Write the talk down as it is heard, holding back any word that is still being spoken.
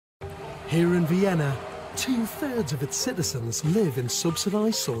Here in Vienna, 2/3 of its citizens live in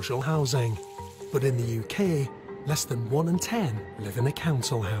subsidised social housing. But in the UK, less than 1 in 10 live in a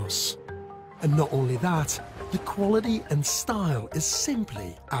council house. And not only that, the quality and style is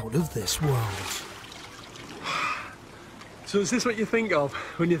simply out of this world. So is this what you think of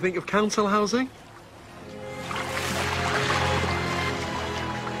when you think of council housing?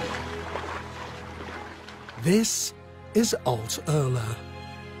 This is Alt Erla,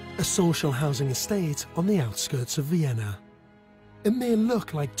 a social housing estate on the outskirts of Vienna. It may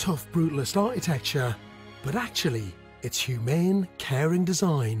look like tough, brutalist architecture, but actually it's humane, caring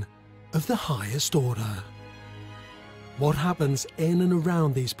design of the highest order. What happens in and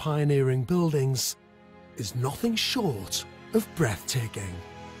around these pioneering buildings is nothing short of breathtaking.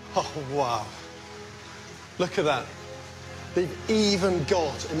 Oh, wow. Look at that. They've even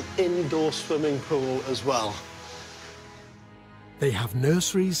got an indoor swimming pool as well. They have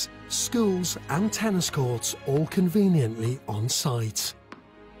nurseries, schools and tennis courts all conveniently on site.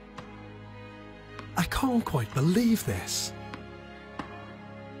 I can't quite believe this.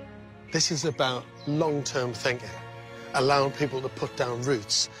 This is about long-term thinking, allowing people to put down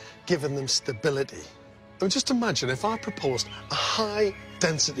roots, giving them stability. I mean, just imagine if I proposed a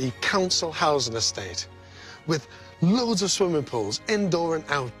high-density council housing estate with loads of swimming pools, indoor and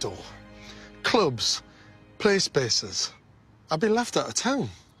outdoor, clubs, play spaces. I'd be left out of town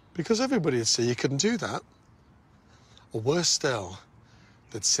because everybody would say you couldn't do that. Or worse still,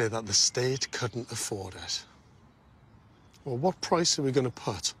 they'd say that the state couldn't afford it. Well, what price are we going to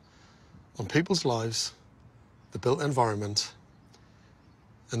put on people's lives, the built environment,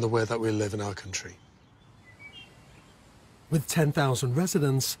 and the way that we live in our country? With 10,000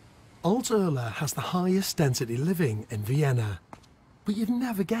 residents, Alt Erla has the highest density living in Vienna. But you'd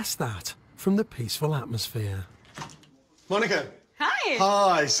never guess that from the peaceful atmosphere. Monica. Hi.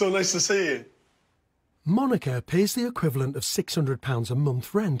 Hi, so nice to see you. Monica pays the equivalent of £600 a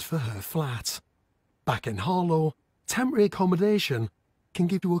month rent for her flat. Back in Harlow, temporary accommodation can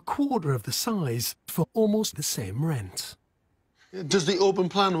give you a quarter of the size for almost the same rent. Does the open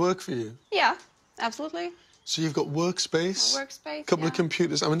plan work for you? Yeah, absolutely. So you've got workspace, couple of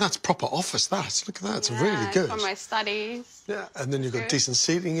computers. I mean, that's proper office, that. Look at that, it's really good. For my studies. Yeah, and then you've got decent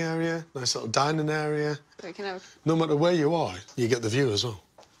seating area, nice little dining area. So we can have... No matter where you are, you get the view as well.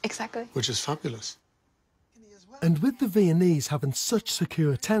 Exactly. Which is fabulous. And with the Viennese having such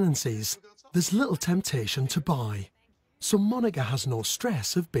secure tenancies, there's little temptation to buy. So Monica has no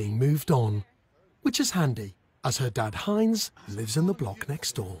stress of being moved on, which is handy, as her dad Heinz lives in the block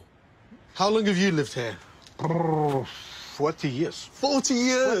next door. How long have you lived here? 40 years. 40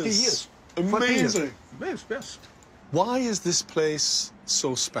 years? 40 years. Amazing. Yes. Why is this place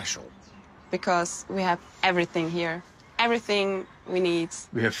so special? Because we have everything here. Everything we need.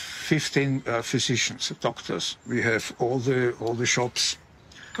 We have 15 physicians, doctors. We have all the shops.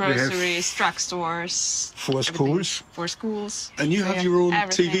 Groceries, drugstores. 4 schools. 4 schools. And you have your own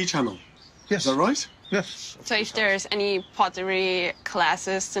TV channel? Yes. Is that right? Yes. So if there's any pottery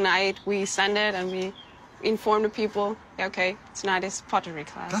classes tonight, we send it and we inform the people, okay, tonight is pottery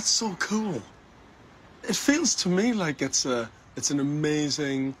class. That's so cool. It feels to me like it's an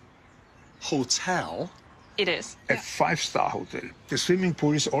amazing hotel. It is. A 5-star hotel. The swimming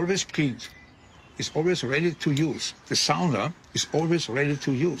pool is always cleaned. It's always ready to use. The sauna is always ready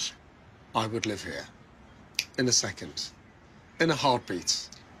to use. I would live here in a second, in a heartbeat.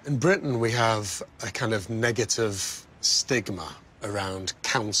 In Britain, we have a kind of negative stigma around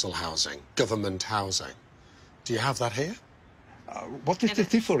council housing, government housing. Do you have that here? What is the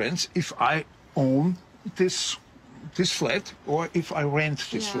difference if I own this flat or if I rent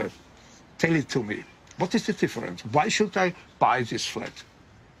this flat? Tell it to me. What is the difference? Why should I buy this flat?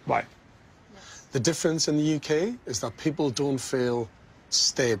 Why? The difference in the UK is that people don't feel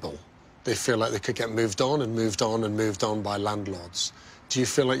stable. They feel like they could get moved on and moved on and moved on by landlords. Do you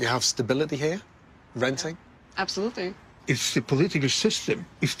feel like you have stability here, renting? Absolutely. It's the political system.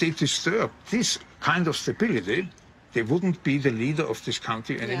 If they disturb this kind of stability, they wouldn't be the leader of this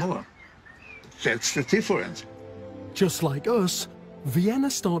country anymore. That's the difference. Just like us,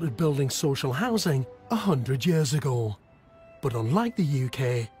 Vienna started building social housing 100 years ago. But unlike the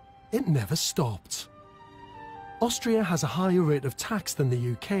UK, it never stopped. Austria has a higher rate of tax than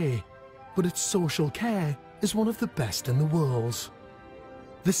the UK, but its social care is one of the best in the world.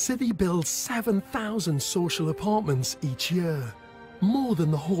 The city builds 7,000 social apartments each year, more than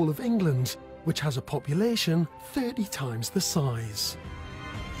the whole of England, which has a population 30 times the size.